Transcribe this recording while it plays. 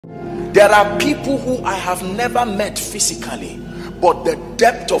There are people who I have never met physically, but the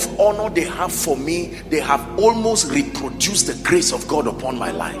depth of honor they have for me, they have almost reproduced the grace of God upon my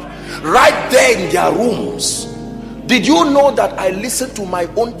life. Right there in their rooms. Did you know that I listen to my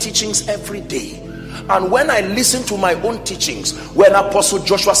own teachings every day? And when I listen to my own teachings, when Apostle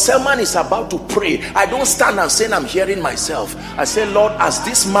Joshua Selman is about to pray, I don't stand and say I'm hearing myself. I say, Lord, as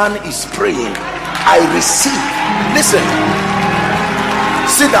this man is praying, I receive. Listen,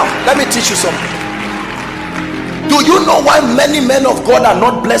 sit down, let me teach you something. Do you know why many men of God are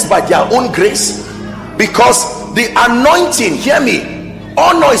not blessed by their own grace? Because the anointing, hear me,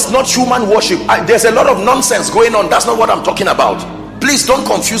 honor is not human worship. There's a lot of nonsense going on. That's not what I'm talking about. Please don't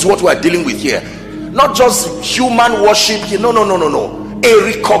confuse what we're dealing with here. Not just human worship. No. A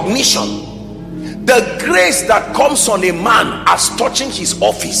recognition. The grace that comes on a man as touching his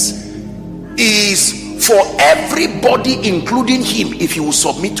office is for everybody, including him, if he will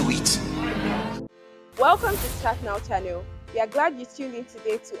submit to it. Welcome to StartNOW Channel. We are glad you tuned in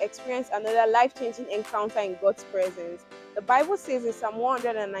today to experience another life-changing encounter in God's presence. The Bible says in Psalm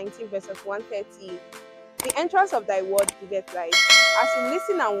 119 verses 130, "The entrance of thy word giveth light." As you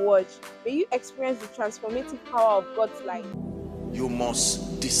listen and watch, may you experience the transformative power of God's light. You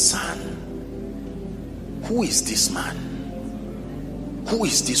must discern. Who is this man? Who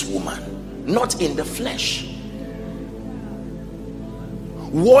is this woman? Not in the flesh.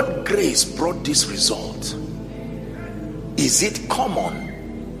 What grace brought this result? Is it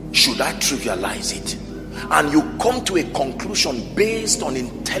common? Should I trivialize it? And you come to a conclusion based on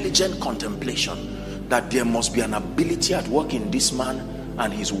intelligent contemplation that there must be an ability at work in this man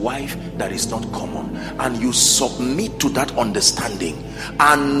and his wife that is not common, and you submit to that understanding,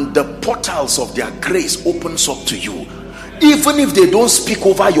 and the portals of their grace opens up to you. Even if they don't speak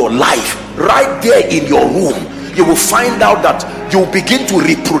over your life, right there in your room, you will find out that you begin to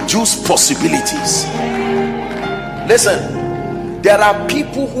reproduce possibilities. Listen, there are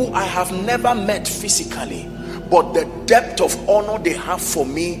people who I have never met physically, but the depth of honor they have for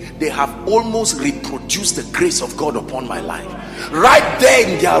me, they have almost reproduced the grace of God upon my life. Right there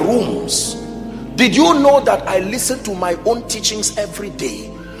in their rooms. Did you know that I listen to my own teachings every day?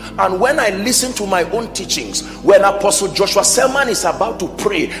 And when I listen to my own teachings, when Apostle Joshua Selman is about to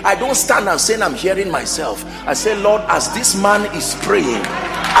pray, I don't stand and say I'm hearing myself. I say, Lord, as this man is praying,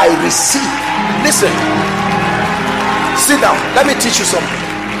 I receive. Listen, sit down, let me teach you something.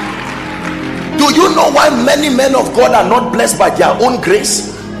 Do you know why many men of God are not blessed by their own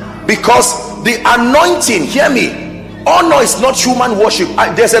grace? Because the anointing, hear me, honor is not human worship.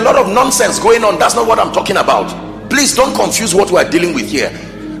 There's a lot of nonsense going on. That's not what I'm talking about. Please don't confuse what we're dealing with here.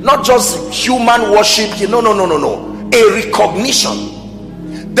 Not just human worship. No. A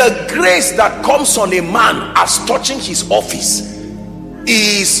recognition. The grace that comes on a man as touching his office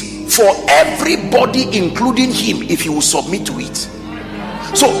is for everybody, including him, if he will submit to it.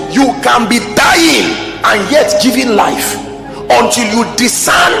 So you can be dying and yet giving life until you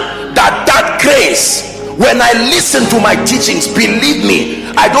discern that grace. When I listen to my teachings, believe me,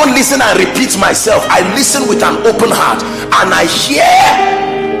 I don't listen and repeat myself. I listen with an open heart, and I hear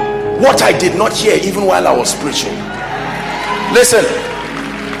what I did not hear even while I was preaching. Listen,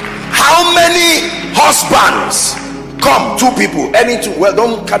 how many husbands come? Two people, any two. Well,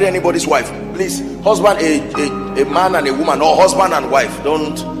 don't carry anybody's wife, please. Husband, a man and a woman, or husband and wife.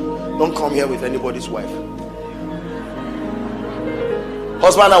 Don't come here with anybody's wife.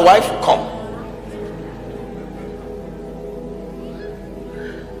 Husband and wife, come.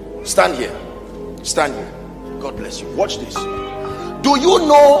 Stand here. Stand here. God bless you. Watch this. Do you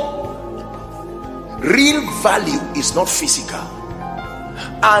know real value is not physical?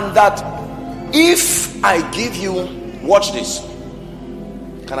 And that if I give you, watch this.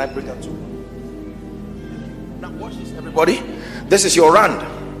 Can I bring that too? Now watch this, everybody. This is your rand.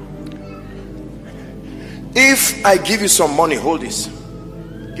 If I give you some money, hold this.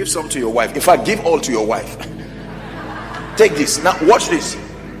 Give some to your wife. In fact, give all to your wife. Take this. Now watch this.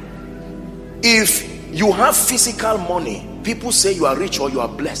 If you have physical money, people say you are rich or you are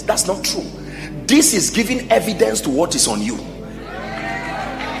blessed. That's not true. This is giving evidence to what is on you.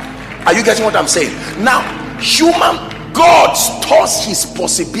 Are you getting what I'm saying? Now, God stores his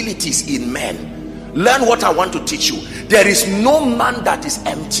possibilities in men. Learn what I want to teach you. There is no man that is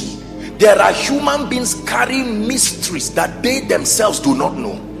empty. There are human beings carrying mysteries that they themselves do not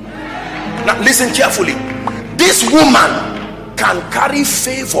know. Now listen carefully. This woman can carry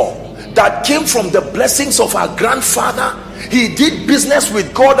favor that came from the blessings of her grandfather. He did business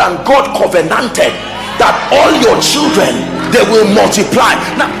with God, and God covenanted that all your children they will multiply.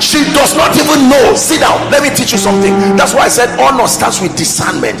 Now she does not even know. Sit down, let me teach you something. That's why I said honor starts with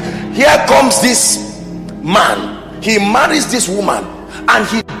discernment. Here comes this man, he marries this woman, and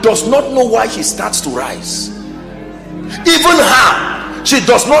he does not know why he starts to rise. Even her, she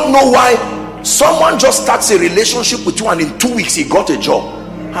does not know why. Someone just starts a relationship with you, and in 2 weeks he got a job,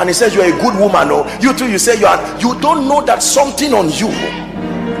 and he says you're a good woman. Or you too, you say you are. You don't know that something on you.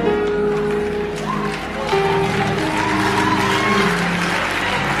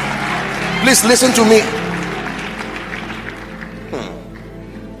 Please listen to me.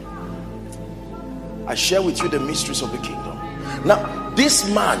 I share with you the mysteries of the kingdom. Now this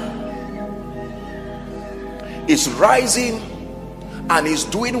man is rising and is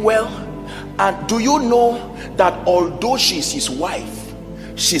doing well. And do you know that although she's his wife,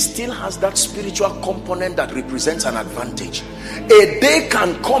 she still has that spiritual component that represents an advantage? A day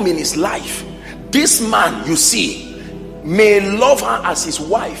can come in his life, this man, you see, may love her as his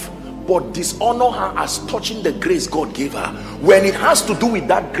wife, but dishonor her as touching the grace God gave her. When it has to do with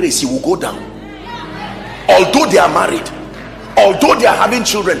that grace, he will go down. Although they are married, although they are having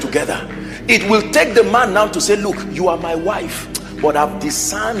children together, it will take the man now to say, look, you are my wife, but I've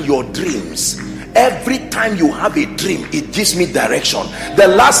discerned your dreams. Every time you have a dream, it gives me direction. The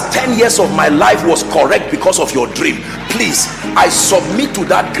last 10 years of my life was correct because of your dream. Please, I submit to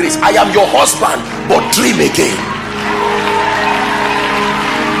that grace. I am your husband, but dream again.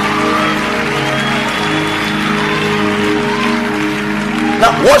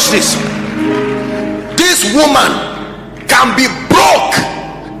 Now watch this. This woman can be broke.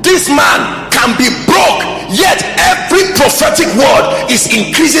 This man can be broke, yet every prophetic word is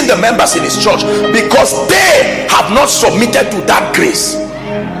increasing the members in his church, because they have not submitted to that grace.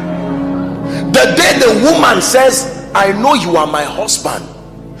 The day the woman says, I know you are my husband.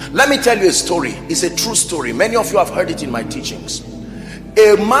 Let me tell you a story. It's a true story. Many of you have heard it in my teachings.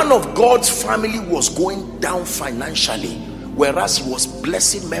 A man of God's family was going down financially, whereas he was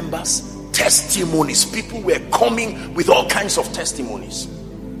blessing members. Testimonies, people were coming with all kinds of testimonies.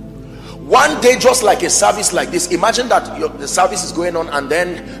 One day, just like a service like this, imagine that the service is going on, and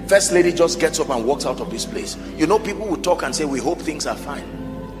then first lady just gets up and walks out of this place. You know, people will talk and say, we hope things are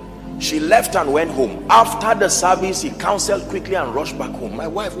fine. She left and went home. After the service, he counseled quickly and rushed back home. My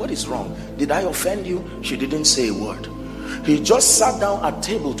wife, what is wrong? Did I offend you? She didn't say a word. He just sat down at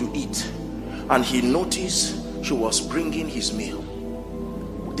table to eat, and he noticed she was bringing his meal.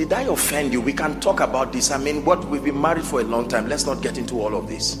 Did I offend you? We can talk about this. I mean, we've been married for a long time. Let's not get into all of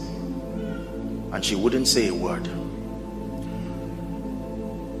this. And she wouldn't say a word.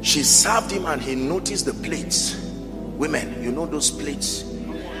 She served him, and he noticed the plates. Women, you know those plates?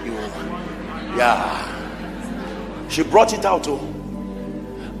 Yeah. She brought it out,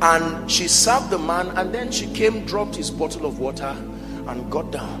 and she served the man, and then she came, dropped his bottle of water, and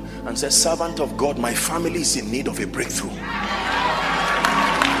got down and said, servant of God, my family is in need of a breakthrough.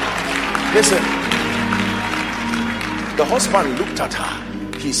 Listen, the husband looked at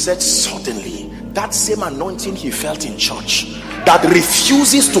her. He said, suddenly, that same anointing he felt in church that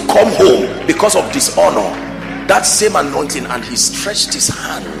refuses to come home because of dishonor, that same anointing, and he stretched his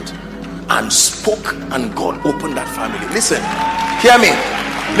hand and spoke, and God opened that family. Listen, hear me.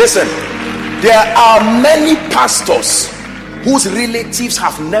 Listen, there are many pastors whose relatives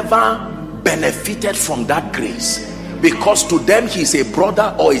have never benefited from that grace, because to them he is a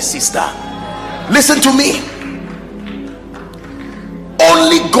brother or a sister. Listen to me.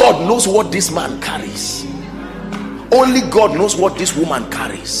 Only God knows what this man carries. Only God knows what this woman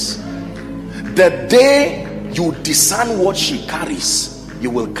carries. The day you discern what she carries,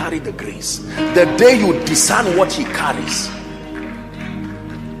 you will carry the grace. The day you discern what he carries.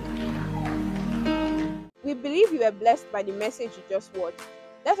 We believe you were blessed by the message you just watched.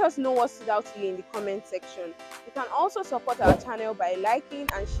 Let us know what stood out to you in the comment section. You can also support our channel by liking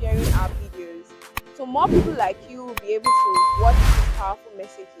and sharing our videos, so more people like you will be able to watch these powerful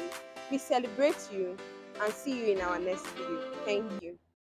messages. We celebrate you and see you in our next video. Thank you.